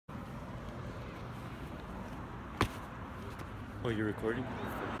Oh, you're recording?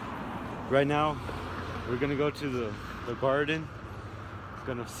 Right now, we're gonna go to the garden.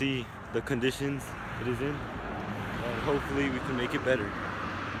 Gonna see the conditions it is in, and hopefully we can make it better.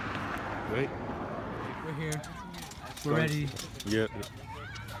 Right? We're here. We're ready. Yep.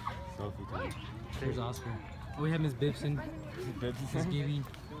 Selfie time. Here's Oscar. Oh, we have Miss Bibson. Miss Gibby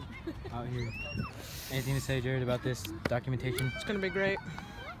out here. Anything to say, Jared, about this documentation? It's gonna be great.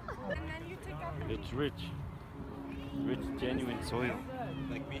 It's rich. Rich, genuine soil.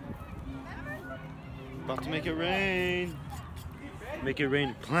 Like me. About to make it rain. Make it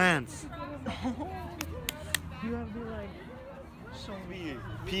rain plants. You have to be like, So be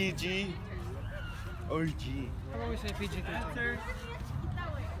PG or G. how about we say PG?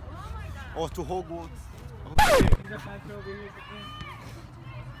 Or to Hogwarts.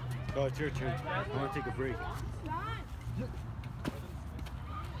 Oh, it's your turn. I want to take a break.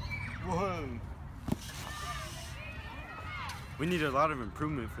 Whoa. We need a lot of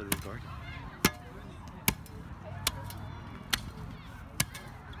improvement for this garden.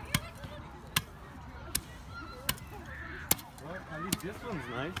 Well, at least this one's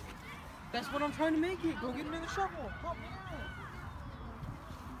nice. That's what I'm trying to make it. Go get another shovel. Help me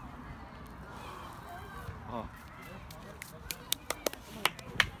Oh.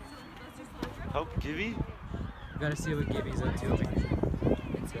 Help Gibby? You gotta see what Gibby's up to over here. Do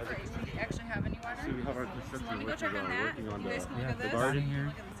you actually have any water? See how our construction Go check on that. working on You guys can look at the this. garden.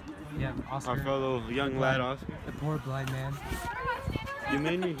 Here. Yeah, Oscar. Our fellow young lad Oscar. The poor blind man. You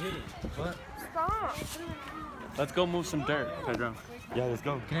made me hit it. What? Stop. Let's go move some dirt, Pedro. Yeah, let's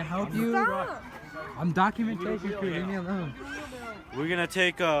go. Can I help you? Stop. I'm documentation crew. Leave me alone. We're gonna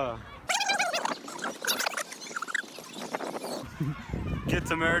take Get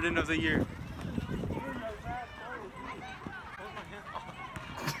Samaritan of the Year.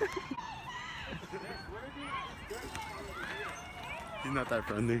 He's not that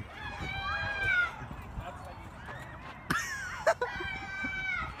friendly.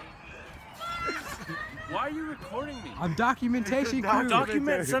 Why are you recording me? I'm documentation crew.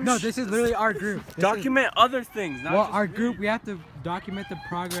 Document some No, this is literally our group. This document other things, not well, just our me. group, we have to document the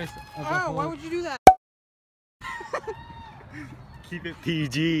progress of the Oh, whole. why would you do that? Keep it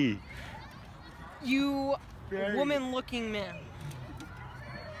PG. You woman-looking man.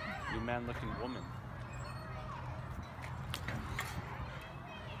 You man-looking woman.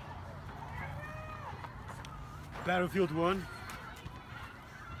 Battlefield 1.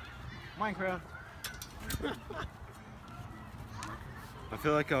 Minecraft. I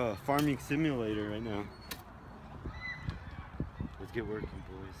feel like a farming simulator right now. Let's get working,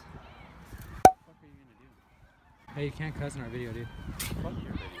 boys. What the fuck are you gonna Hey, you can't cuss in our video, dude. do? Fuck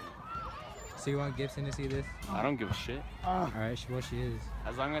your video. So you want Gibson to see this? I don't give a shit. Alright, well, she is.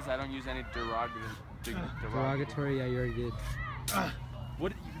 As long as I don't use any derogatory. Derogatory, yeah, you already did.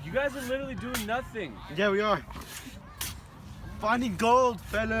 What? You guys are literally doing nothing. Yeah, we are. Finding gold,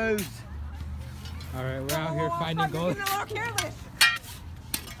 fellows. Alright, we're out here finding gold. You're a little careless.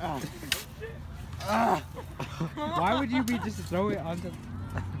 Why would you be just throw it onto...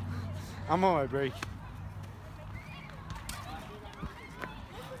 I'm on my break.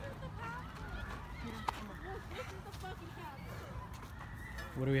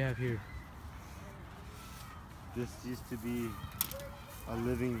 What do we have here? This used to be a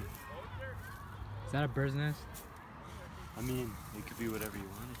living. Is that a bird's nest? I mean, it could be whatever you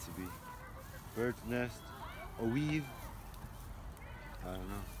want it to be. Bird's nest, a weave. I don't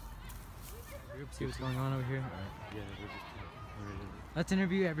know. Group, see what's going on over here? Alright. Yeah, we're just. Let's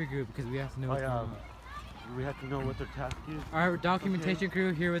interview every group because we have to know what's going on. We have to know what their task is. Alright, we're documentation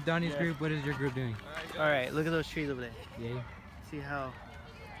crew here with Donnie's group. What is your group doing? All right, look at those trees over there. Yay. See how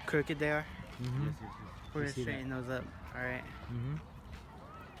crooked they are? Mm-hmm. We're I gonna see that. straighten those up. All right, Mm-hmm.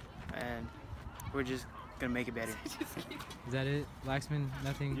 and we're just gonna make it better. Is that it? Laxman,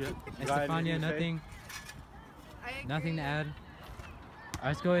 nothing? Yep. Estefania, nothing? Nothing to add? Alright,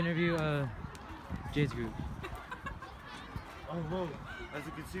 let's go interview Jade's group. Oh, whoa. As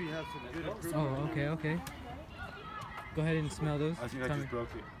you can see, you have some good improvement. Oh, okay, okay. Go ahead and smell those. I think I Tell me. just broke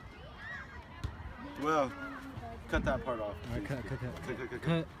it. Well, cut that part off. Alright, cut.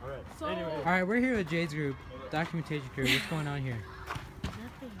 Cut. Alright. Anyway. Alright, we're here with Jade's group, documentation crew. What's going on here?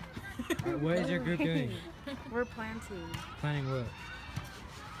 Alright, what is your group doing? We're planting. Planning what?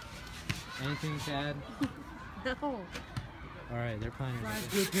 Anything to add? No. Alright, they're planning.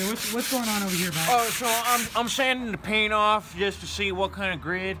 What's going on over here, man? Oh, so I'm sanding the paint off just to see what kind of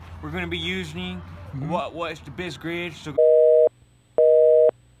grid we're gonna be using. What's the best grid? So.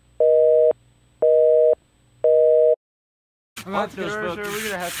 We're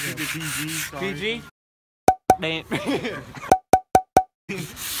gonna have to keep it PG. PG? I'm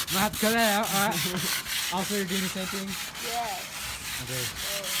gonna have to cut that out. Alright. Also, you're doing the same thing? Yes.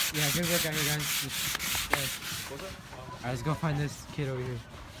 Okay. Yeah, good work out here, guys. Alright, let's go find this kid over here.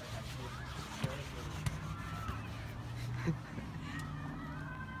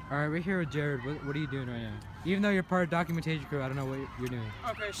 Alright, we're here with Jared. What are you doing right now? Even though you're part of documentation crew, I don't know what you're doing.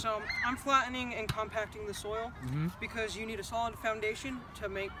 Okay, so I'm flattening and compacting the soil because you need a solid foundation to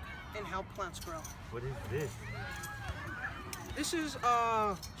make and help plants grow. What is this? This is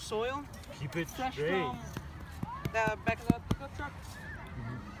soil Keep it fresh straight. from the back of the pickup truck.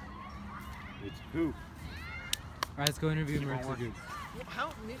 It's poop. Alright, let's go interview the rest of the group. How?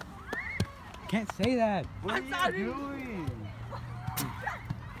 Can't say that! What are you doing?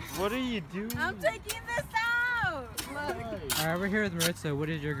 What are you doing? I'm taking this out. Look. Alright, we're here with Maritza. What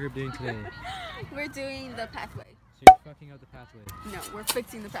is your group doing today? We're doing the pathway. So you're fucking up the pathway. No, we're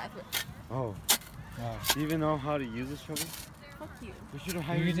fixing the pathway. Oh. Wow. Do you even know how to use this shovel? Fuck you. We should have You're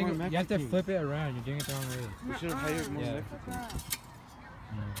hired using more it, you Mexicans. have to flip it around. You're doing it the wrong way. We should have hired more Yeah. Mexicans.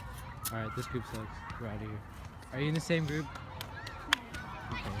 Alright, this group sucks. We're out of here. Are you in the same group?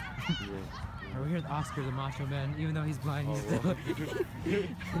 Okay. Yeah. We're here with Oscar, the macho man. Even though he's blind, he's Oh, still.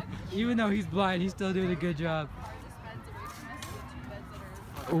 Even though he's blind, he's still doing a good job.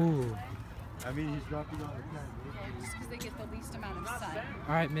 Ooh. I mean, he's dropping all the time. Just because they get the least amount of sun.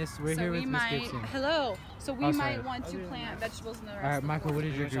 Alright, miss. We're So here we with Miss might. Gibson. Hello. So we Oh, might sorry. want to plant vegetables in the rest. Alright, Michael, what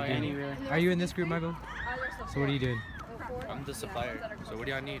is your group doing? Are you in this group, Michael? So what are you doing? I'm the supplier. So what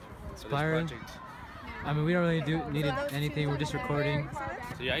do y'all need for this Supplier? project? I mean, we don't really need anything. We're just recording.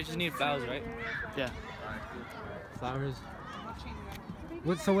 So yeah, I just need flowers, right? Yeah. Flowers.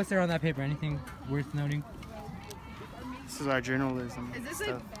 So what's there on that paper? Anything worth noting? This is our journalism Is this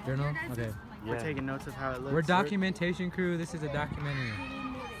stuff. Journal? Okay. We're taking notes of how it looks. We're documentation crew. This is a documentary.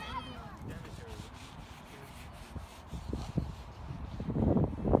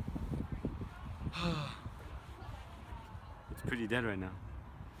 It's pretty dead right now.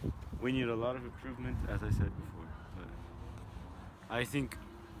 We need a lot of improvement, as I said before. But I think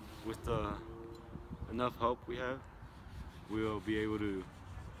with the enough help we have, we'll be able to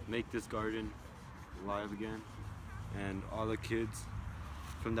make this garden live again. And all the kids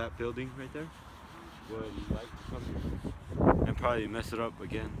from that building right there would like to come here and probably mess it up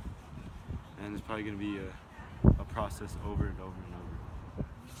again. And it's probably going to be a process over and over and over.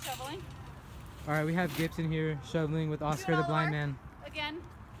 Shoveling Alright, we have Gibson here shoveling with Oscar the blind man. again.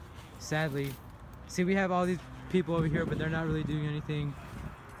 Sadly. See, we have all these people over here, but they're not really doing anything.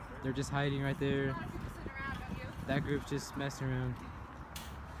 They're just hiding right there. That group's just messing around.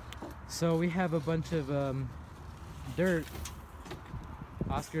 So we have a bunch of dirt.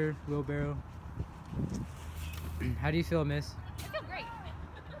 Oscar, wheelbarrow. How do you feel, miss? I feel great.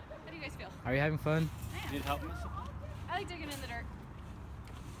 How do you guys feel? Are you having fun? Need help, miss? I like digging in the dirt.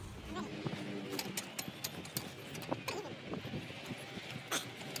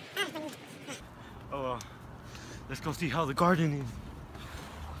 Oh, let's go see how the garden is.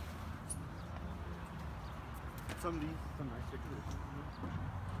 Some of these, some nicer.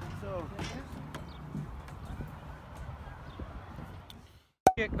 So,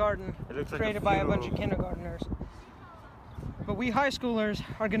 Garden it looks like created by a bunch of funeral. kindergartners. But we high schoolers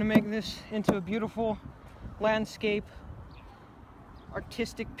are going to make this into a beautiful landscape,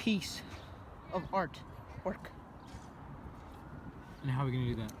 artistic piece of artwork. And how are we gonna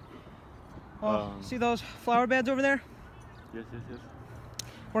do that? Well, see those flower beds over there? Yes, yes, yes.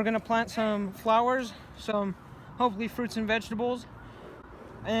 We're going to plant some flowers, some hopefully fruits and vegetables.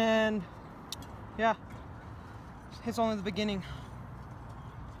 And yeah, it's only the beginning.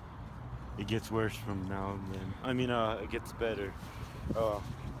 It gets worse from now and then. I mean, it gets better. Oh,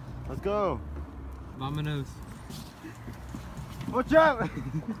 let's go. Vamonos. Watch out!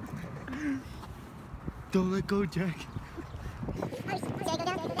 Don't let go, Jack.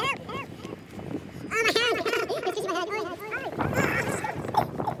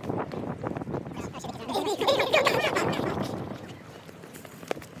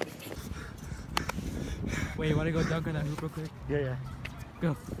 Wait, you wanna go dunk on that hoop real quick? Yeah, yeah.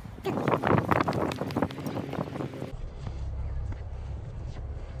 Go.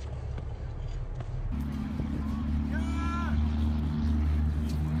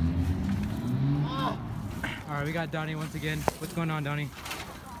 Alright, we got Donnie once again. What's going on, Donnie?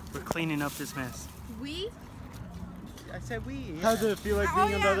 We're cleaning up this mess. We? I said we. How does it feel like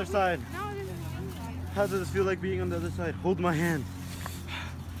being on the other side? No, this is How does it feel like being on the other side? Hold my hand.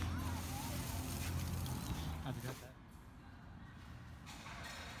 I forgot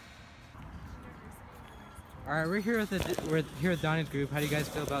that. Alright, we're here with Donnie's group. How do you guys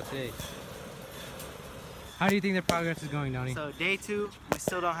feel about today? How do you think the progress is going, Donnie? So day 2, we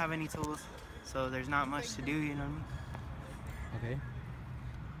still don't have any tools. So there's not much to do, you know what I mean? Okay.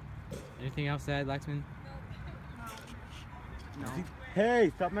 Anything else to add, Laxman? No.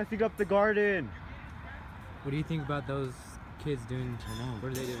 Hey, stop messing up the garden. What do you think about those kids doing?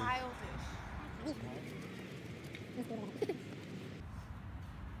 What are they doing?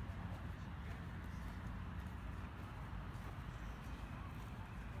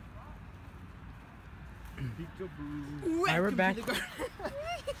 Alright, we're back.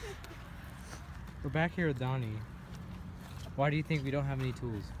 We're back here with Donnie. Why do you think we don't have any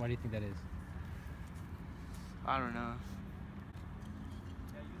tools? Why do you think that is? I don't know.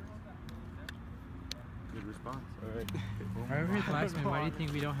 Good response. Alright. Alright, we're here with Laxman. Why do you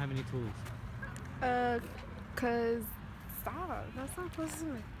think we don't have any tools? Cause stop. That's not supposed to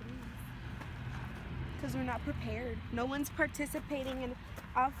make because we're not prepared. No one's participating and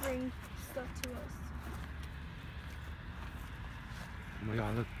offering stuff to us. Oh my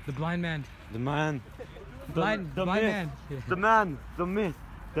god, look. The blind man. The man. Blind the blind myth. man. Yeah. The man. The myth.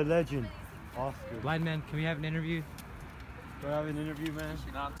 The legend. Oscar. Blind man, can we have an interview? Do I have an interview, man?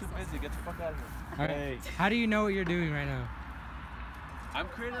 No, I'm too busy. Get the fuck out of here. Alright. Hey. How do you know what you're doing right now? I'm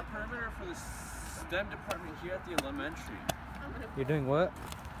creating a perimeter for the STEM department here at the elementary. You're doing what?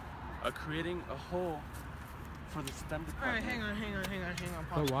 Creating a hole for the STEM Alright, department. hang on.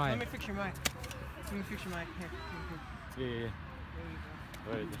 But Pause. why? Let me fix your mic. Let me fix your mic. Here. Yeah.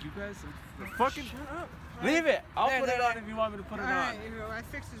 Alright. You guys are Fucking Shut up. leave it. I'll There, put it there, on if you want me to put it on. Alright, I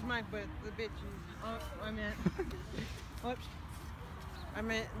fixed his mic, but the bitch is. Oh, I meant. Whoops. I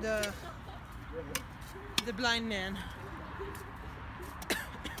meant the blind man.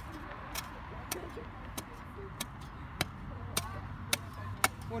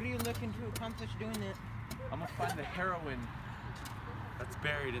 What are you looking to accomplish doing it? I'm gonna find the heroin that's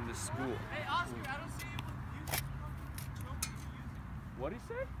buried in this school. Hey, Oscar, I don't see you. What'd he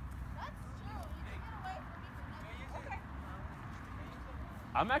say?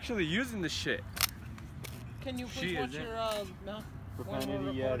 I'm actually using this shit. Can you She please watch isn't. your mouth?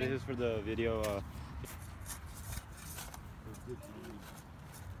 Profanity, yeah, this is for the video.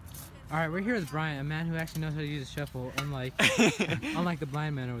 Alright, we're here with Brian, a man who actually knows how to use a shovel, unlike the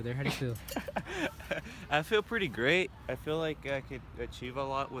blind man over there. How do you feel? I feel pretty great. I feel like I could achieve a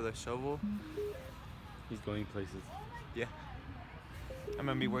lot with a shovel. He's going places. Yeah. I'm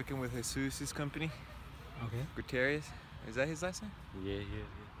gonna be working with Jesus' company, Okay. Gutierrez. Is that his last name? Yeah.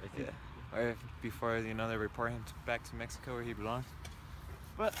 I think. Yeah. Or before, you know, they report him back to Mexico where he belongs.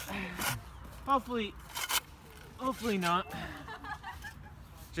 But hopefully not.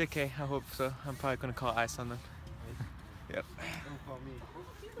 JK, I hope so. I'm probably gonna call ice on them. Yep. Don't call me.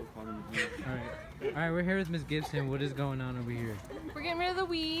 Alright, we're here with Miss Gibson. What is going on over here? We're getting rid of the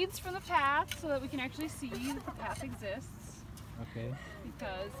weeds from the path so that we can actually see that the path exists. Okay.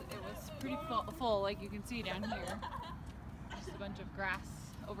 Because it was pretty full, like you can see down here. Just a bunch of grass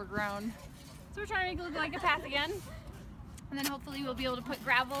overgrown. So we're trying to make it look like a path again. And then hopefully we'll be able to put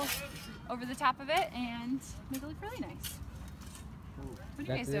gravel over the top of it and make it look really nice. What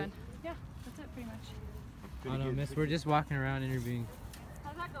are you guys doing? Yeah, that's it pretty much. Oh no, miss, we're just walking around interviewing.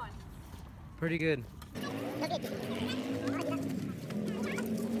 How's that going? Pretty good.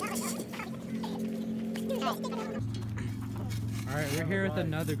 Alright, we're here with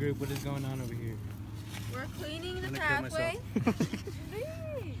another group. What is going on over here? We're cleaning the pathway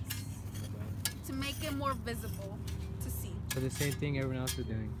to make it more visible to see. For the same thing everyone else is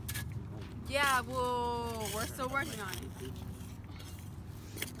doing. Yeah, well, we're still working on it.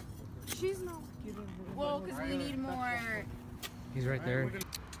 She's not. Well, because we need more. He's right there.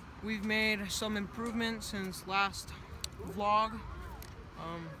 We've made some improvements since last vlog.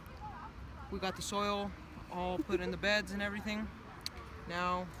 We got the soil all put in the beds and everything.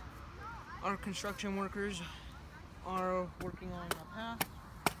 Now our construction workers are working on a path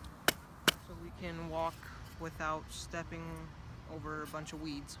so we can walk without stepping over a bunch of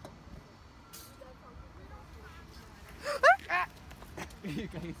weeds.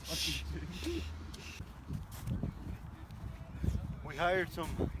 We hired some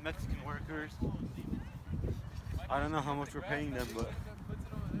Mexican workers. I don't know how much we're paying them, but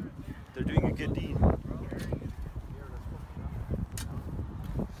they're doing a good deed.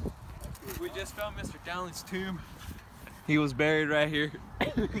 We just found Mr. Dowling's tomb. He was buried right here.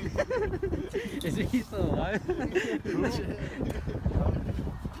 Is he still alive? Okay,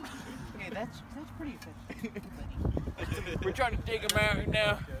 that's pretty efficient. We're trying to dig him out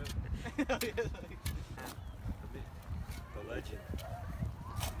now. The legend.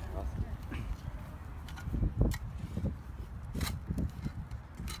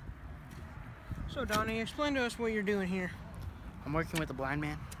 So Donnie, explain to us what you're doing here. I'm working with a blind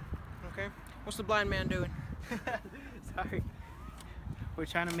man. Okay. What's the blind man doing? Sorry. We're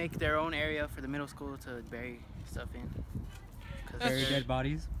trying to make their own area for the middle school to bury stuff in. Bury dead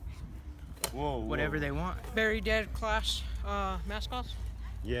bodies. Whoa, Whatever they want. Bury dead class mascots.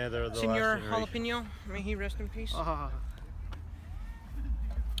 Yeah, they're the Senor last generation. Jalapeno, may he rest in peace. Oh,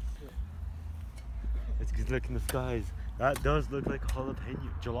 It's good. Look in the skies. That does look like a jalapeno.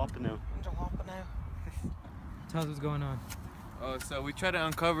 Jalapeno. Tell us what's going on. Oh, so we tried to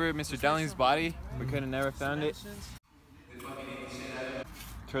uncover Mr. Dowling's body. We could have never found it.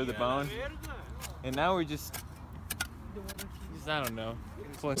 Tore the bone. And now we're just I don't know.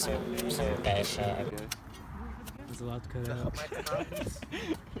 There's a lot to cut out.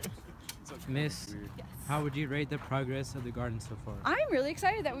 Miss, how would you rate the progress of the garden so far? I'm really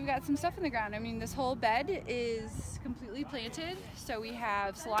excited that we've got some stuff in the ground. I mean, this whole bed is completely planted. So we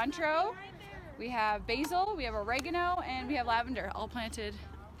have cilantro, we have basil, we have oregano, and we have lavender all planted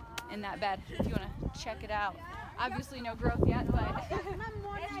in that bed. If you want to check it out. Obviously no growth yet, but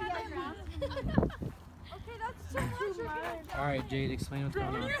Alright, Jade, explain what's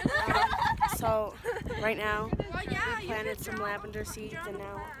going on. So, right now, we planted some lavender seeds and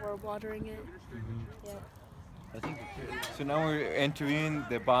now we're watering it. So now we're interviewing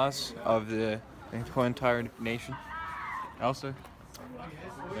the boss of the entire nation. Elsa.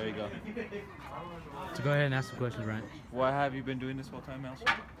 There you go. So go ahead and ask some questions, Ryan. What have you been doing this whole time, Elsa?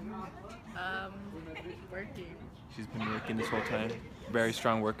 Working. She's been working this whole time. Very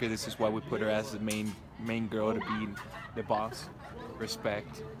strong worker. This is why we put her as the main girl to be the boss.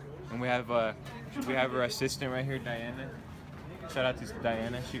 Respect. And we have her assistant right here, Diana. Shout out to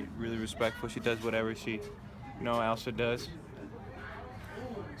Diana. She's really respectful. She does whatever Elsa does.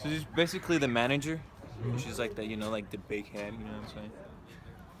 So she's basically the manager. She's like the like the big head. You know what I'm saying?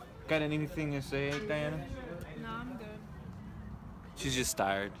 Got anything to say, Diana? No, I'm good. She's just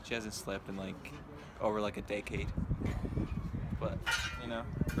tired. She hasn't slept in over a decade. But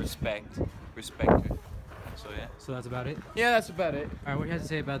respect her. So yeah. So that's about it? Yeah, that's about it. Alright, what do you have to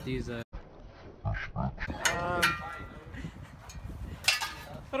say about these I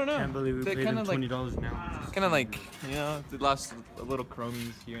don't know. Can't believe we They're paid them kinda $20 an hour. Kind of they lost a little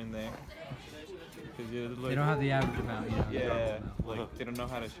chromies here and there. they don't have the average amount, Yeah, they don't know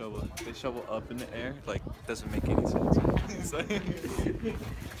how to shovel. They shovel up in the air, doesn't make any sense. It's like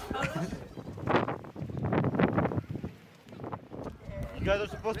You guys are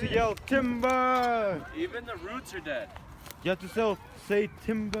supposed to yell timber. Even the roots are dead. You have to say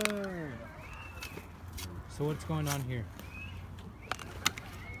timber. So what's going on here?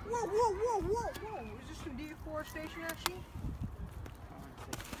 Whoa, whoa, whoa, whoa, whoa. Is this some deforestation actually?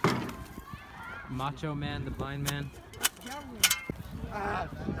 Macho Man, the blind man.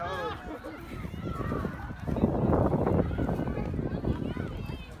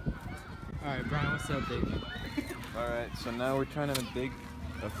 Alright, Brian, what's the update? Alright, so now we're trying to dig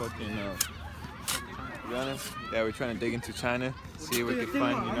a fucking, to be honest, yeah, we're trying to dig into China, see what we can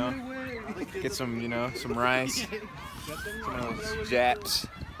find, get some, some rice, some of those Japs,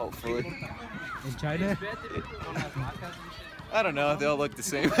 hopefully. In China? I don't know, they all look the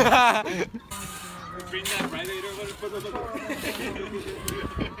same. Bring that right later.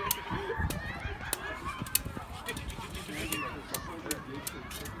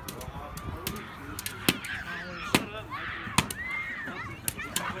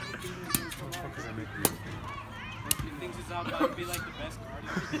 He thinks it's all about to be like the best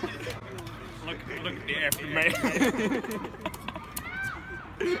cardio. Look at the aftermath.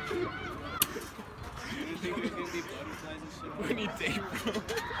 We need tape, bro.